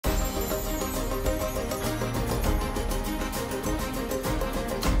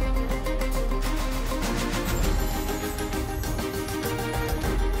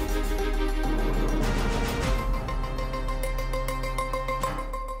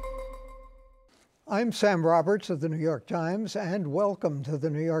I'm Sam Roberts of the New York Times, and welcome to the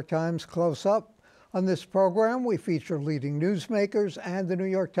New York Times Close-Up. On this program, we feature leading newsmakers and the New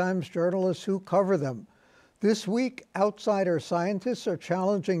York Times journalists who cover them. This week, outsider scientists are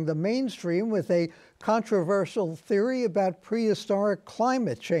challenging the mainstream with a controversial theory about prehistoric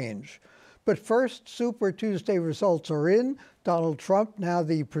climate change. But first, Super Tuesday results are in. Donald Trump, now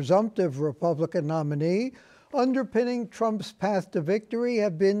the presumptive Republican nominee. Underpinning Trump's path to victory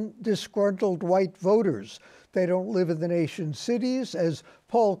have been disgruntled white voters. They don't live in the nation's cities, as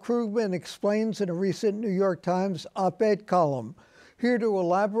Paul Krugman explains in a recent New York Times op-ed column. Here to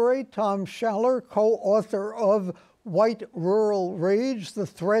elaborate, Tom Schaller, co-author of White Rural Rage, The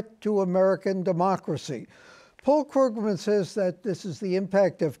Threat to American Democracy. Paul Krugman says that this is the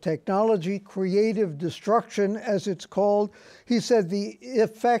impact of technology, creative destruction, as it's called. He said the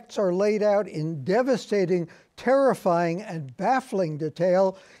effects are laid out in devastating, terrifying, and baffling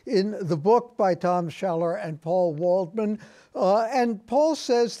detail in the book by Tom Schaller and Paul Waldman. And Paul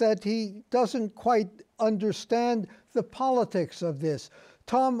says that he doesn't quite understand the politics of this.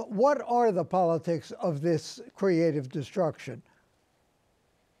 Tom, what are the politics of this creative destruction?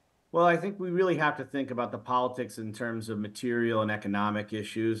 Well, I think we really have to think about the politics in terms of material and economic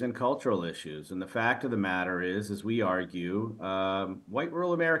issues and cultural issues. And the fact of the matter is, as we argue, white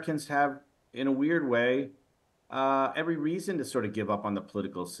rural Americans have, in a weird way, every reason to sort of give up on the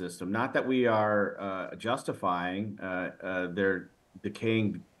political system. Not that we are justifying their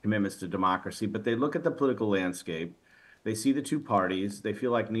decaying commitments to democracy, but they look at the political landscape, they see the two parties, they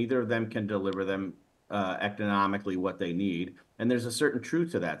feel like neither of them can deliver them economically what they need. And there's a certain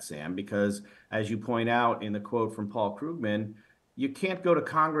truth to that, Sam, because as you point out in the quote from Paul Krugman, you can't go to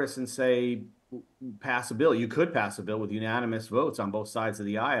Congress and say, pass a bill. You could pass a bill with unanimous votes on both sides of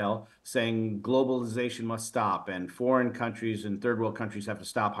the aisle saying globalization must stop and foreign countries and third world countries have to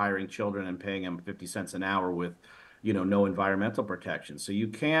stop hiring children and paying them 50 cents an hour with, no environmental protection. So you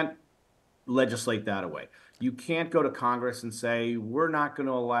can't legislate that away. You can't go to Congress and say, we're not going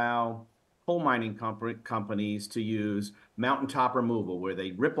to allow coal mining companies to use mountaintop removal, where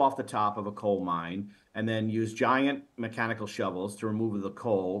they rip off the top of a coal mine and then use giant mechanical shovels to remove the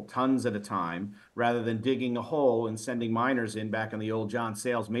coal, tons at a time, rather than digging a hole and sending miners in back in the old John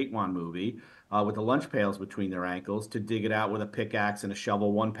Sayles Matewan movie with the lunch pails between their ankles to dig it out with a pickaxe and a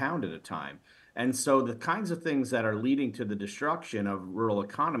shovel 1 pound at a time. And so the kinds of things that are leading to the destruction of rural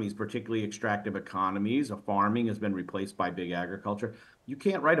economies, particularly extractive economies, farming has been replaced by big agriculture. You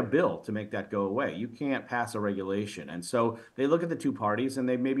can't write a bill to make that go away. You can't pass a regulation. And so they look at the two parties and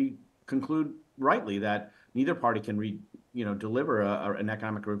they maybe conclude rightly that neither party can deliver an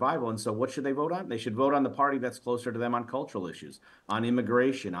economic revival. And so what should they vote on? They should vote on the party that's closer to them on cultural issues, on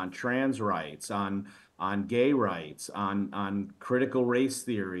immigration, on trans rights, on gay rights, on critical race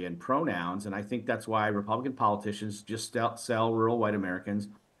theory and pronouns. And I think that's why Republican politicians just sell rural white Americans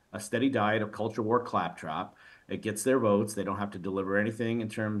a steady diet of culture war claptrap. It gets their votes. They don't have to deliver anything in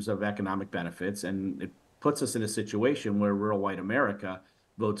terms of economic benefits. And it puts us in a situation where rural white America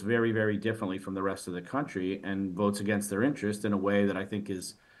votes very, very differently from the rest of the country and votes against their interest in a way that I think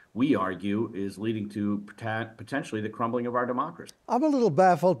we argue, is leading to potentially the crumbling of our democracy. I'm a little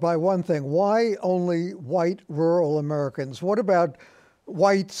baffled by one thing. Why only white rural Americans? What about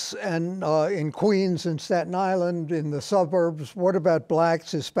whites and in Queens and Staten Island, in the suburbs? What about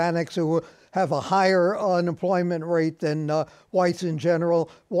blacks, Hispanics who have a higher unemployment rate than whites in general?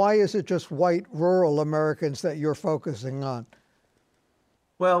 Why is it just white rural Americans that you're focusing on?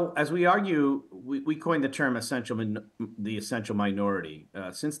 Well, as we argue, we coined the term the essential minority.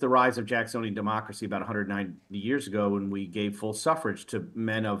 Since the rise of Jacksonian democracy about 190 years ago, when we gave full suffrage to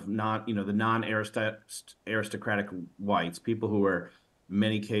men of the non-aristocratic whites, people who were in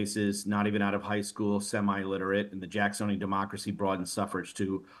many cases not even out of high school, semi-literate, and the Jacksonian democracy broadened suffrage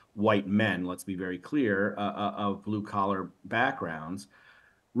to white men, let's be very clear, of blue-collar backgrounds.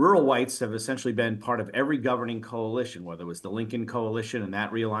 Rural whites have essentially been part of every governing coalition, whether it was the Lincoln Coalition and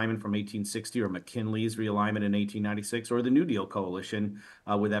that realignment from 1860, or McKinley's realignment in 1896, or the New Deal Coalition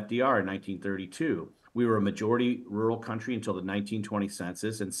with FDR in 1932. We were a majority rural country until the 1920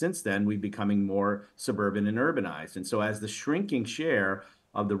 census, and since then we've becoming more suburban and urbanized. And so as the shrinking share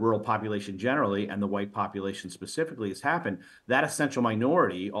of the rural population generally and the white population specifically has happened, that essential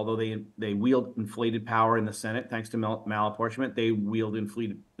minority, although they wield inflated power in the Senate thanks to malapportionment, they wield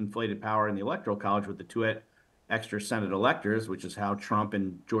inflated power in the Electoral College with the two extra Senate electors, which is how Trump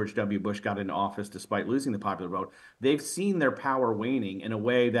and George W. Bush got into office despite losing the popular vote. They've seen their power waning in a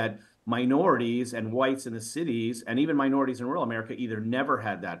way that minorities and whites in the cities and even minorities in rural America either never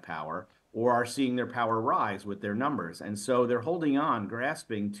had that power or are seeing their power rise with their numbers. And so they're holding on,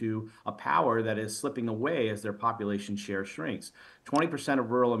 grasping to a power that is slipping away as their population share shrinks. 20%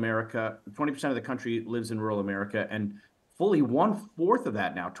 of rural America, 20% of the country lives in rural America, and fully 1/4 of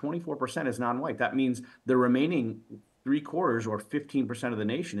that now, 24%, is non-white. That means the remaining 3/4 or 15% of the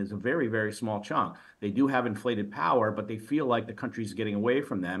nation is a very, very small chunk. They do have inflated power, but they feel like the country's getting away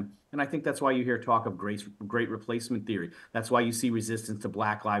from them. And I think that's why you hear talk of great replacement theory. That's why you see resistance to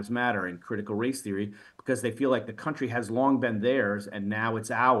Black Lives Matter and critical race theory, because they feel like the country has long been theirs and now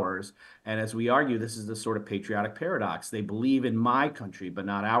it's ours. And as we argue, this is the sort of patriotic paradox. They believe in my country, but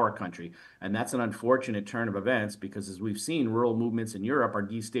not our country. And that's an unfortunate turn of events, because as we've seen, rural movements in Europe are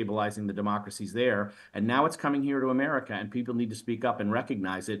destabilizing the democracies there. And now it's coming here to America, and people need to speak up and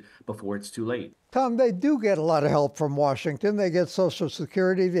recognize it before it's too late. Tom, they do get a lot of help from Washington. They get Social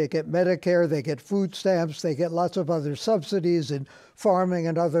Security, they get Medicare, they get food stamps, they get lots of other subsidies in farming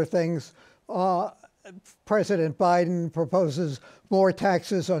and other things. President Biden proposes more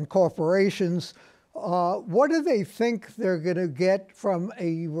taxes on corporations. What do they think they're going to get from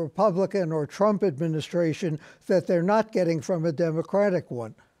a Republican or Trump administration that they're not getting from a Democratic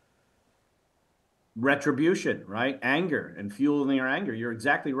one? Retribution, right? Anger and fueling their anger. You're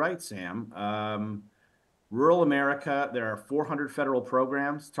exactly right, Sam. Rural America, there are 400 federal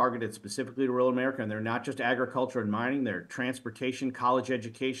programs targeted specifically to rural America, and they're not just agriculture and mining. They're transportation, college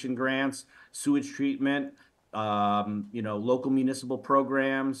education grants, sewage treatment, local municipal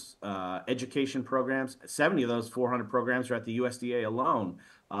programs, education programs. 70 of those 400 programs are at the USDA alone,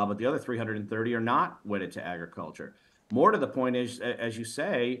 but the other 330 are not wedded to agriculture. More to the point is, as you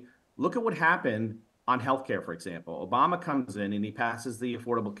say, look at what happened on healthcare, for example. Obama comes in and he passes the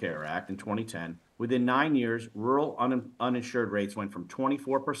Affordable Care Act in 2010. Within 9 years, rural uninsured rates went from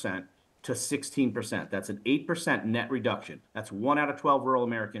 24% to 16%. That's an 8% net reduction. That's 1 out of 12 rural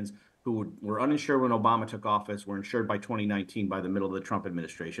Americans who were uninsured when Obama took office were insured by 2019 by the middle of the Trump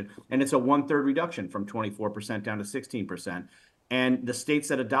administration. And it's a 1/3 reduction from 24% down to 16%. And the states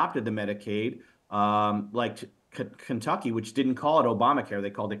that adopted the Medicaid, like Kentucky, which didn't call it Obamacare, they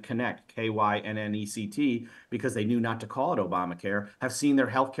called it Connect, Kynnect, because they knew not to call it Obamacare, have seen their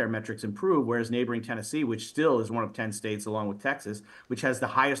healthcare metrics improve, whereas neighboring Tennessee, which still is one of 10 states along with Texas, which has the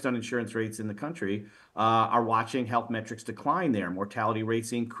highest uninsurance rates in the country, are watching health metrics decline there. Mortality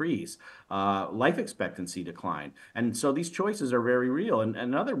rates increase, life expectancy decline. And so these choices are very real. And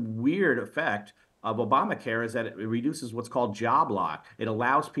another weird effect of Obamacare is that it reduces what's called job lock. It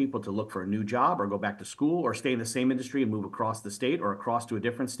allows people to look for a new job or go back to school or stay in the same industry and move across the state or across to a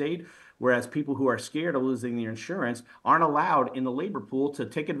different state, whereas people who are scared of losing their insurance aren't allowed in the labor pool to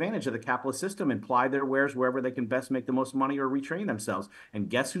take advantage of the capitalist system and ply their wares wherever they can best make the most money or retrain themselves. And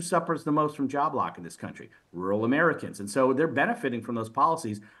guess who suffers the most from job lock in this country? Rural Americans. And so they're benefiting from those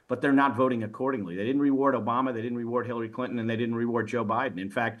policies, but they're not voting accordingly. They didn't reward Obama, they didn't reward Hillary Clinton, and they didn't reward Joe Biden.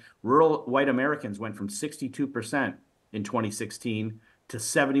 In fact, rural white Americans went from 62% in 2016 to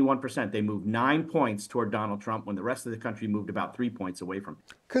 71%. They moved 9 points toward Donald Trump when the rest of the country moved about 3 points away from him.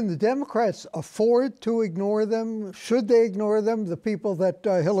 Can the Democrats afford to ignore them? Should they ignore them, the people that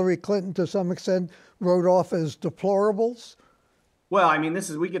Hillary Clinton, to some extent, wrote off as deplorables? Well, I mean,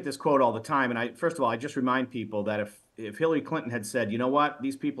 we get this quote all the time. And first of all, I just remind people that if Hillary Clinton had said, you know what,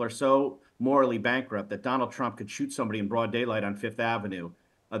 these people are so morally bankrupt that Donald Trump could shoot somebody in broad daylight on Fifth Avenue,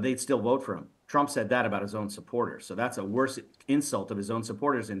 they'd still vote for him. Trump said that about his own supporters. So that's a worse insult of his own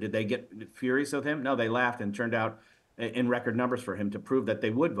supporters. And did they get furious with him? No, they laughed and turned out in record numbers for him to prove that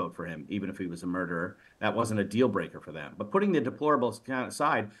they would vote for him, even if he was a murderer. That wasn't a deal breaker for them. But putting the deplorables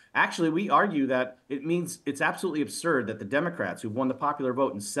aside, actually, we argue that it means it's absolutely absurd that the Democrats, who've won the popular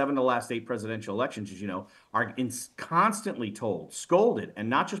vote in 7 of the last 8 presidential elections, as you know, are constantly told, scolded, and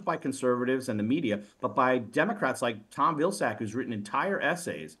not just by conservatives and the media, but by Democrats like Tom Vilsack, who's written entire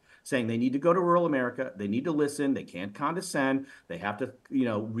essays saying they need to go to rural America, they need to listen, they can't condescend, they have to,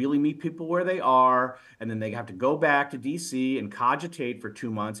 really meet people where they are, and then they have to go back to DC and cogitate for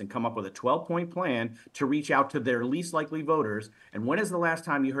 2 months and come up with a 12-point plan to reach out to their least likely voters. And when is the last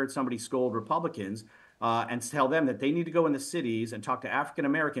time you heard somebody scold Republicans and tell them that they need to go in the cities and talk to African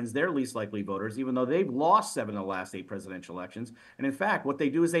Americans, their least likely voters, even though they've lost 7 of the last 8 presidential elections? And in fact, what they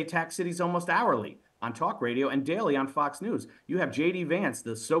do is they attack cities almost hourly on talk radio and daily on Fox News. You have J.D. Vance,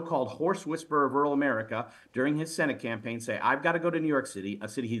 the so-called horse whisperer of rural America, during his Senate campaign say, I've got to go to New York City, a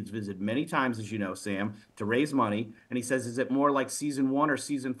city he's visited many times, as you know, Sam, to raise money. And he says, is it more like season 1 or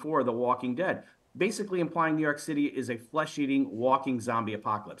season 4 of The Walking Dead? basically implying New York City is a flesh-eating, walking zombie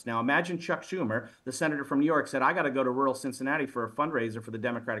apocalypse. Now, imagine Chuck Schumer, the senator from New York, said, I got to go to rural Cincinnati for a fundraiser for the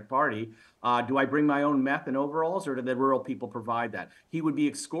Democratic Party. Do I bring my own meth and overalls, or do the rural people provide that? He would be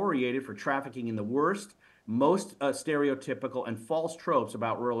excoriated for trafficking in the worst, most stereotypical and false tropes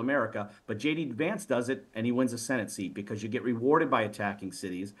about rural America. But J.D. Vance does it, and he wins a Senate seat because you get rewarded by attacking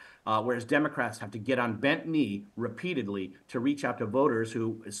cities, whereas Democrats have to get on bent knee repeatedly to reach out to voters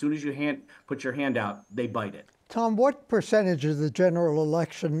who, as soon as you put your hand out, they bite it. Tom, what percentage of the general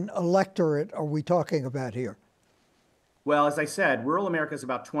election electorate are we talking about here? Well, as I said, rural America is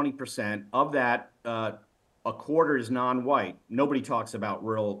about 20%. Of that, a quarter is non-white. Nobody talks about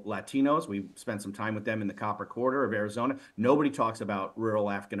rural Latinos. We spent some time with them in the Copper Quarter of Arizona. Nobody talks about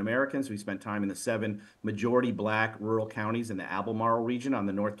rural African Americans. We spent time in the 7 majority black rural counties in the Albemarle region on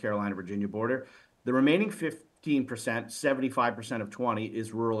the North Carolina-Virginia border. The remaining 15%, 75% of 20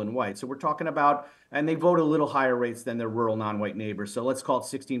 is rural and white. So we're talking about, and they vote a little higher rates than their rural non-white neighbors. So let's call it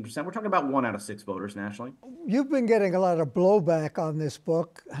 16%. We're talking about 1 out of 6 voters nationally. You've been getting a lot of blowback on this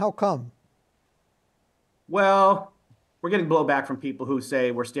book. How come? Well, we're getting blowback from people who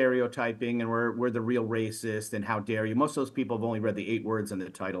say we're stereotyping and we're the real racist and how dare you. Most of those people have only read the 8 words in the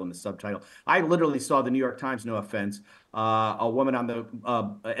title and the subtitle. I literally saw the New York Times, no offense, a woman on the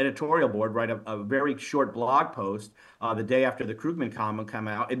editorial board write a very short blog post the day after the Krugman comment came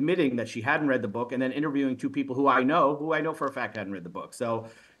out, admitting that she hadn't read the book and then interviewing 2 people who I know for a fact hadn't read the book. So,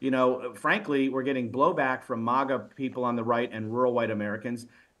 frankly, we're getting blowback from MAGA people on the right and rural white Americans.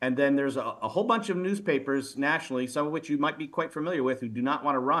 And then there's a whole bunch of newspapers nationally, some of which you might be quite familiar with, who do not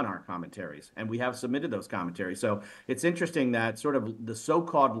want to run our commentaries. And we have submitted those commentaries. So it's interesting that sort of the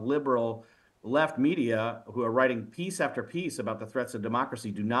so-called liberal left media who are writing piece after piece about the threats of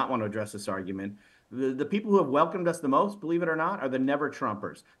democracy do not want to address this argument. The people who have welcomed us the most, believe it or not, are the never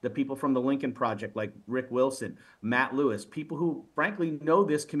Trumpers, the people from the Lincoln Project like Rick Wilson, Matt Lewis, people who frankly know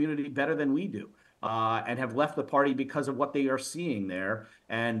this community better than we do. And have left the party because of what they are seeing there.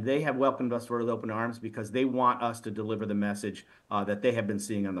 And they have welcomed us with open arms because they want us to deliver the message that they have been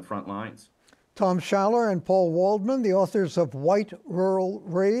seeing on the front lines. Tom Schaller and Paul Waldman, the authors of White Rural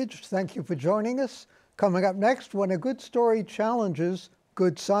Rage, thank you for joining us. Coming up next, when a good story challenges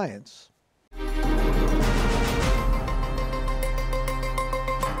good science.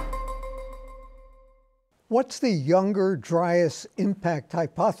 What's the Younger Dryas impact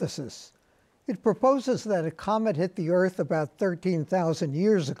hypothesis? It proposes that a comet hit the Earth about 13,000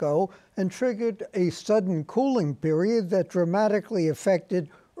 years ago and triggered a sudden cooling period that dramatically affected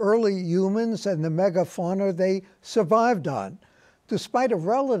early humans and the megafauna they survived on. Despite a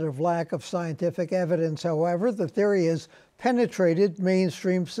relative lack of scientific evidence, however, the theory has penetrated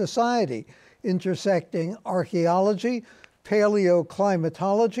mainstream society, intersecting archaeology,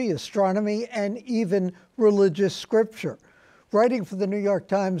 paleoclimatology, astronomy, and even religious scripture. Writing for the New York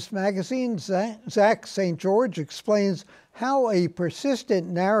Times Magazine, Zach St. George explains how a persistent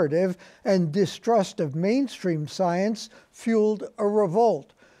narrative and distrust of mainstream science fueled a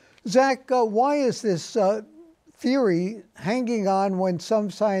revolt. Zach, why is this theory hanging on when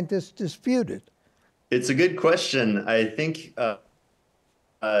some scientists dispute it? It's a good question. I think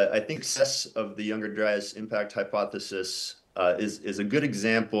success of the Younger Dryas impact hypothesis is a good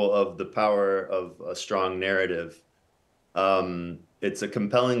example of the power of a strong narrative. It's a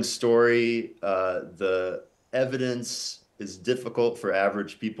compelling story. The evidence is difficult for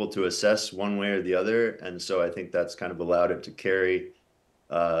average people to assess one way or the other. And so I think that's kind of allowed it to carry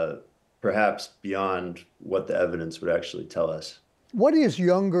perhaps beyond what the evidence would actually tell us. What is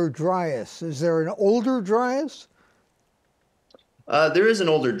Younger Dryas? Is there an older Dryas? There is an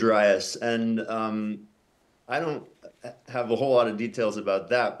older Dryas, and I don't have a whole lot of details about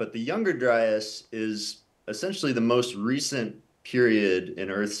that, but the Younger Dryas is essentially the most recent period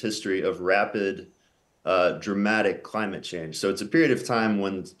in Earth's history of rapid, dramatic climate change. So it's a period of time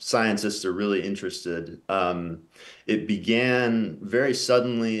when scientists are really interested. It began very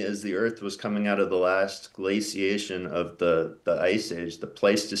suddenly as the Earth was coming out of the last glaciation of the Ice Age, the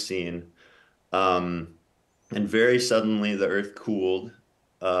Pleistocene. And very suddenly the Earth cooled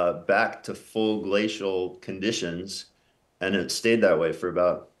back to full glacial conditions, and it stayed that way for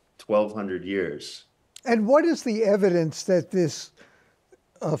about 1,200 years. And what is the evidence that this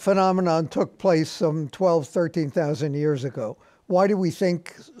phenomenon took place some 13,000 years ago? Why do we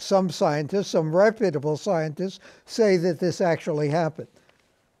think some scientists, some reputable scientists, say that this actually happened?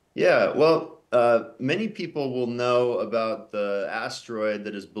 Yeah, well, many people will know about the asteroid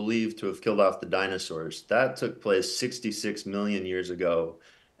that is believed to have killed off the dinosaurs. That took place 66 million years ago.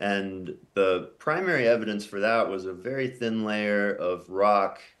 And the primary evidence for that was a very thin layer of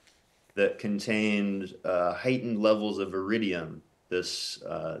rock that contained heightened levels of iridium, this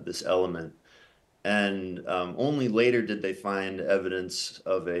element. And only later did they find evidence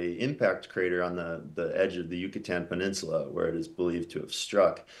of a impact crater on the edge of the Yucatan Peninsula, where it is believed to have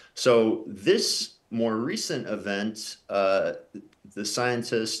struck. So this more recent event, the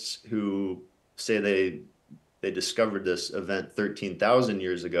scientists who say they discovered this event 13,000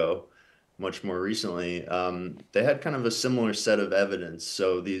 years ago, much more recently, they had kind of a similar set of evidence.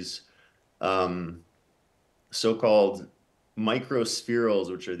 So these so-called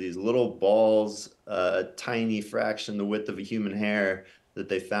microspherules, which are these little balls, a tiny fraction the width of a human hair, that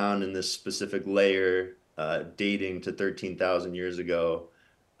they found in this specific layer dating to 13,000 years ago.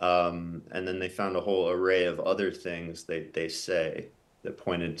 And then they found a whole array of other things they say that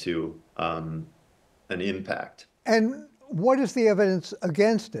pointed to an impact. And what is the evidence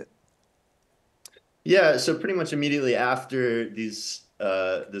against it? Yeah, so pretty much immediately after this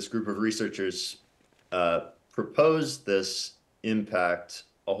group of researchers proposed this impact,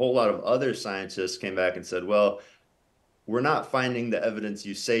 a whole lot of other scientists came back and said, well, we're not finding the evidence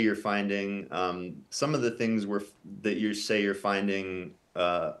you say you're finding. Some of the things that you say you're finding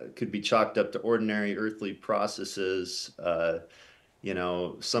could be chalked up to ordinary earthly processes. You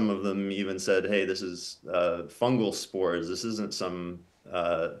know, some of them even said, hey, this is fungal spores. This isn't some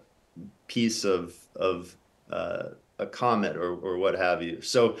piece of a comet or what have you.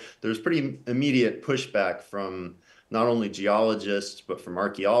 So there's pretty immediate pushback from not only geologists, but from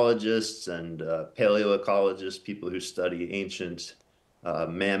archaeologists and paleoecologists, people who study ancient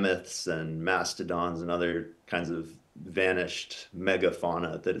mammoths and mastodons and other kinds of vanished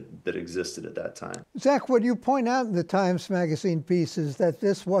megafauna that existed at that time. Zach, what you point out in the Times Magazine piece is that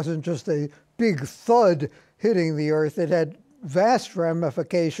this wasn't just a big thud hitting the Earth. It had vast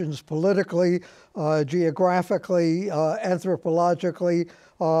ramifications politically, geographically, anthropologically,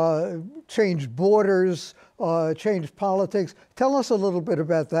 changed borders, changed politics. Tell us a little bit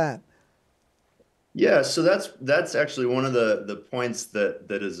about that. Yeah, so that's actually one of the points that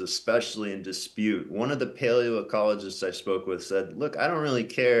is especially in dispute. One of the paleoecologists I spoke with said, look, I don't really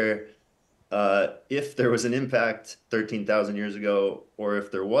care if there was an impact 13,000 years ago or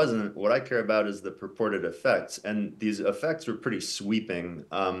if there wasn't. What I care about is the purported effects. And these effects were pretty sweeping.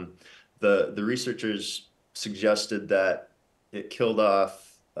 The researchers suggested that it killed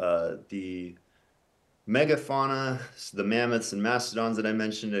off the megafauna, the mammoths and mastodons that I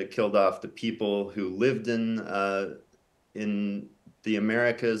mentioned. It killed off the people who lived in the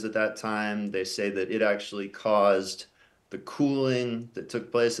Americas at that time. They say that it actually caused the cooling that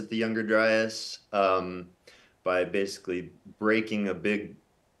took place at the Younger Dryas by basically breaking a big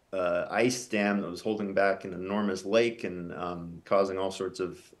ice dam that was holding back an enormous lake and causing all sorts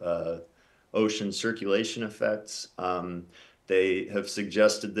of ocean circulation effects. They have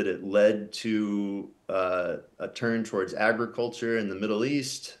suggested that it led to a turn towards agriculture in the Middle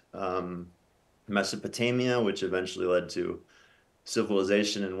East, Mesopotamia, which eventually led to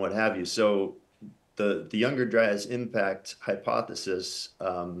civilization and what have you. So the Younger Dryas impact hypothesis,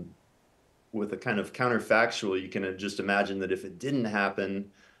 with a kind of counterfactual, you can just imagine that if it didn't happen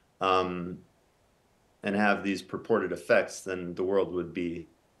and have these purported effects, then the world would be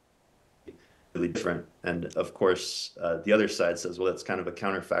really different. And of course, the other side says, well, that's kind of a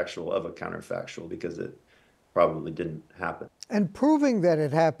counterfactual of a counterfactual because it probably didn't happen. And proving that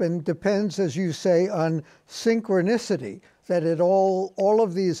it happened depends, as you say, on synchronicity, that all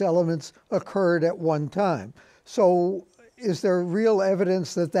of these elements occurred at one time. So is there real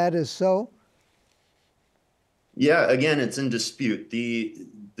evidence that that is so? Yeah, again, it's in dispute.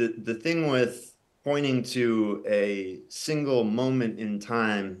 The thing with pointing to a single moment in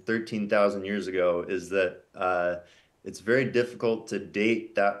time 13,000 years ago is that it's very difficult to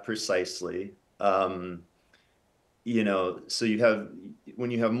date that precisely. You know, so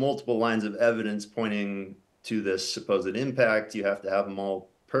when you have multiple lines of evidence pointing to this supposed impact, you have to have them all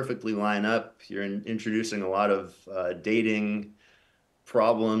perfectly line up. You're introducing a lot of dating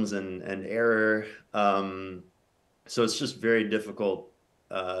problems and error. So it's just very difficult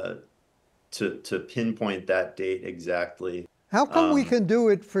to pinpoint that date exactly. How come we can do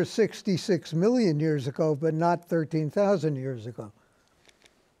it for 66 million years ago, but not 13,000 years ago?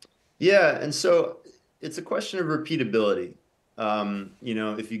 Yeah, and so it's a question of repeatability. You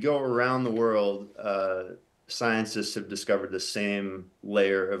know, if you go around the world, scientists have discovered the same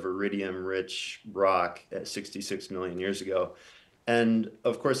layer of iridium-rich rock at 66 million years ago. And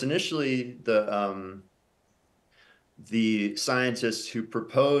of course, initially, the scientists who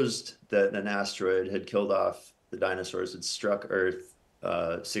proposed that an asteroid had killed off the dinosaurs had struck Earth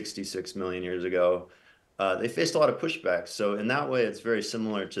 66 million years ago, they faced a lot of pushback. So in that way, it's very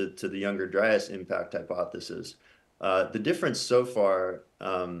similar to the Younger Dryas impact hypothesis. The difference so far,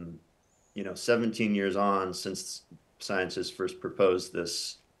 17 years on since scientists first proposed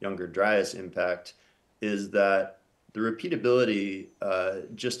this Younger Dryas impact, is that the repeatability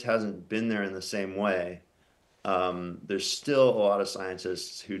just hasn't been there in the same way. There's still a lot of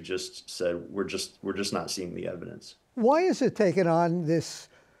scientists who just said, we're just not seeing the evidence. Why is it taken on this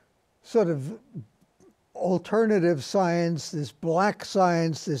sort of alternative science, this black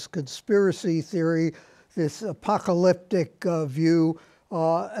science, this conspiracy theory, this apocalyptic view,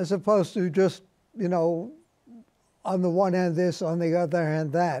 as opposed to just, on the one hand this, on the other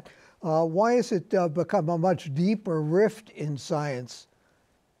hand that? Why has it become a much deeper rift in science?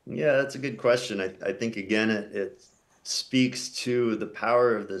 Yeah, that's a good question. I think, again, it speaks to the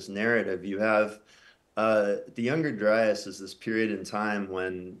power of this narrative. You have the Younger Dryas is this period in time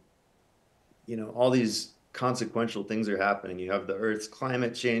when, all these consequential things are happening. You have the Earth's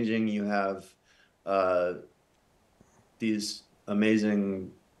climate changing. You have these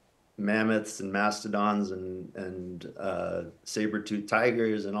amazing mammoths and mastodons and saber-toothed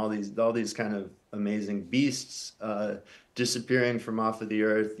tigers and all these kind of amazing beasts disappearing from off of the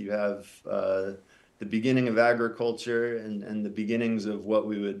earth. You have the beginning of agriculture and the beginnings of what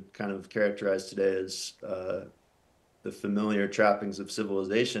we would kind of characterize today as the familiar trappings of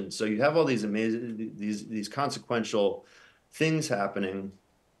civilization. So you have all these amazing, these consequential things happening.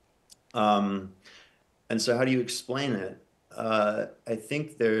 And so how do you explain it? I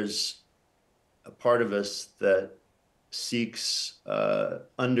think there's a part of us that seeks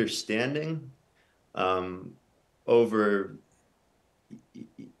understanding over,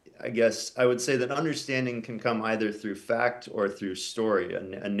 I guess I would say that understanding can come either through fact or through story.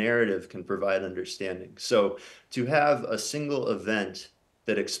 A narrative can provide understanding. So to have a single event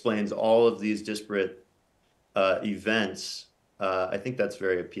that explains all of these disparate events, I think that's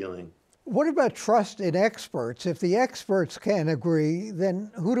very appealing. What about trust in experts? If the experts can't agree,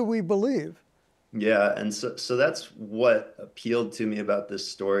 then who do we believe? Yeah, and so that's what appealed to me about this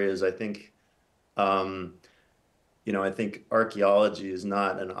story is I think, I think archaeology is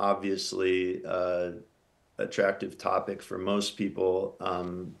not an obviously attractive topic for most people,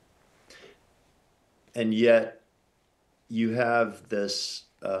 and yet you have this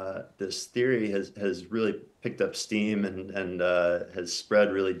this theory has really picked up steam and has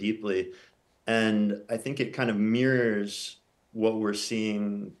spread really deeply, and I think it kind of mirrors what we're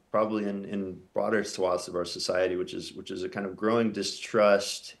seeing probably in broader swaths of our society, which is a kind of growing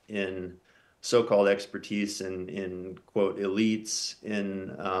distrust in so-called expertise in quote elites,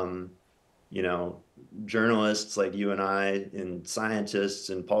 in journalists like you and I, in scientists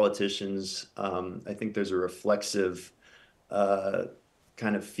and politicians. I think there's a reflexive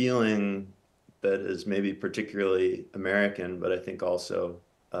kind of feeling that is maybe particularly American, but I think also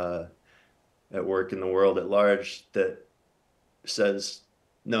at work in the world at large, that says,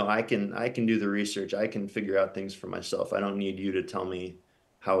 no, I can do the research. I can figure out things for myself. I don't need you to tell me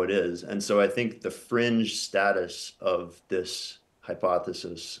how it is. And so I think the fringe status of this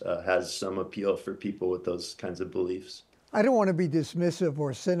hypothesis has some appeal for people with those kinds of beliefs. I don't want to be dismissive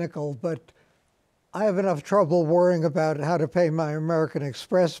or cynical, but I have enough trouble worrying about how to pay my American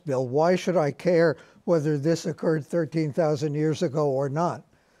Express bill. Why should I care whether this occurred 13,000 years ago or not?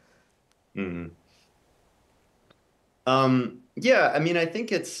 Mm-hmm. Yeah, I mean, I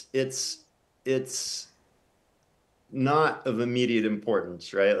think it's not of immediate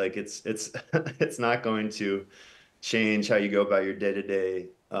importance, right? Like it's it's not going to change how you go about your day-to-day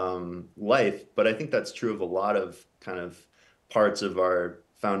life, but I think that's true of a lot of kind of parts of our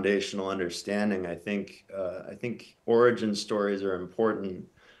foundational understanding. I think origin stories are important.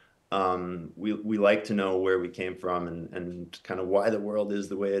 We like to know where we came from and kind of why the world is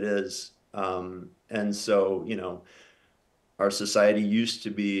the way it is. And so, our society used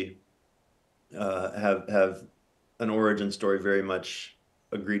to be have an origin story very much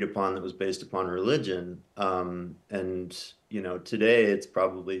agreed upon that was based upon religion. And today it's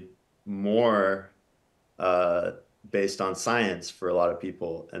probably more based on science for a lot of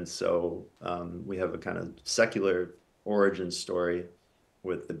people. And so we have a kind of secular origin story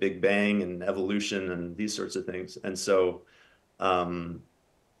with the Big Bang and evolution and these sorts of things. And so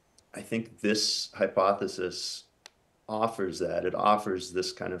I think this hypothesis offers that. It offers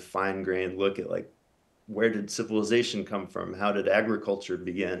this kind of fine-grained look at, like, where did civilization come from? How did agriculture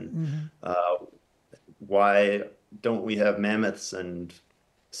begin? Mm-hmm. Why don't we have mammoths and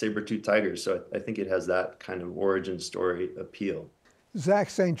saber-toothed tigers? So I think it has that kind of origin story appeal. Zach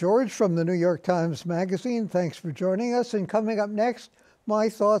St. George from the New York Times Magazine, thanks for joining us. And coming up next, my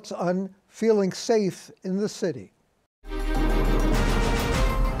thoughts on feeling safe in the city.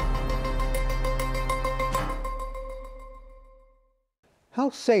 How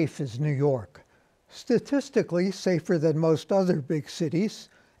safe is New York? Statistically safer than most other big cities,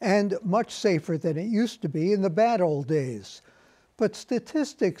 and much safer than it used to be in the bad old days. But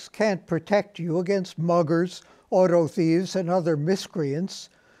statistics can't protect you against muggers, auto thieves, and other miscreants.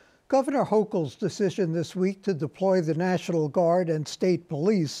 Governor Hochul's decision this week to deploy the National Guard and state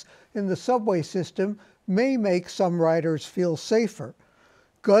police in the subway system may make some riders feel safer.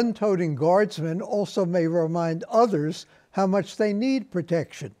 Gun-toting guardsmen also may remind others how much they need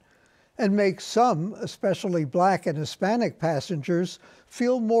protection, and make some, especially Black and Hispanic passengers,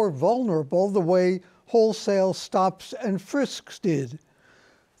 feel more vulnerable the way wholesale stops and frisks did.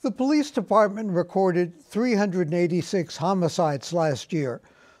 The police department recorded 386 homicides last year,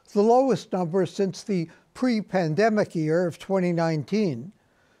 the lowest number since the pre-pandemic year of 2019.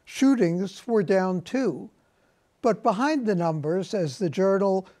 Shootings were down too. But behind the numbers, as the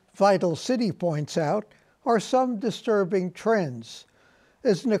journal Vital City points out, are some disturbing trends.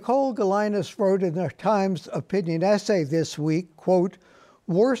 As Nicole Galinas wrote in the Times opinion essay this week, quote,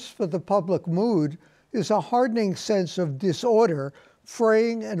 "Worse for the public mood is a hardening sense of disorder,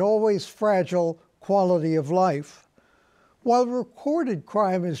 fraying an always fragile quality of life." While recorded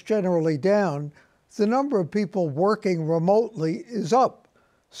crime is generally down, the number of people working remotely is up.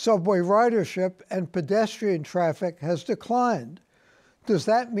 Subway ridership and pedestrian traffic has declined. Does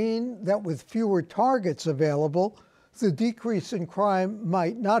that mean that with fewer targets available, the decrease in crime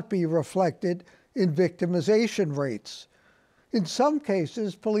might not be reflected in victimization rates? In some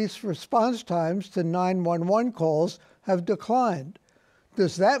cases, police response times to 911 calls have declined.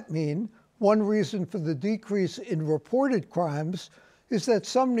 Does that mean one reason for the decrease in reported crimes is that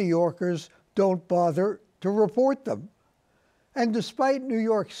some New Yorkers don't bother to report them? And despite New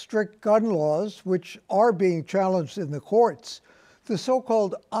York's strict gun laws, which are being challenged in the courts, the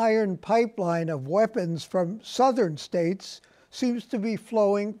so-called iron pipeline of weapons from southern states seems to be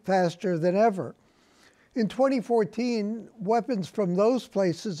flowing faster than ever. In 2014, weapons from those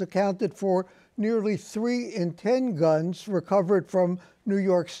places accounted for nearly 3 in 10 guns recovered from New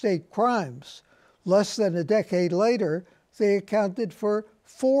York State crimes. Less than a decade later, they accounted for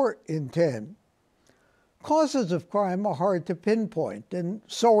 4 in 10. Causes of crime are hard to pinpoint, and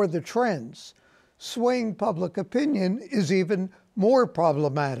so are the trends. Swaying public opinion is even more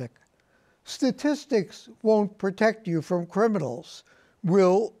problematic. Statistics won't protect you from criminals.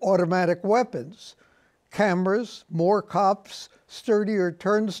 Will automatic weapons? Cameras, more cops, sturdier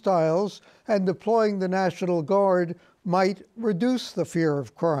turnstiles, and deploying the National Guard might reduce the fear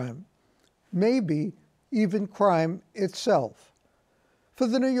of crime. Maybe even crime itself. For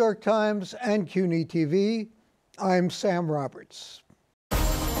the New York Times and CUNY TV, I'm Sam Roberts.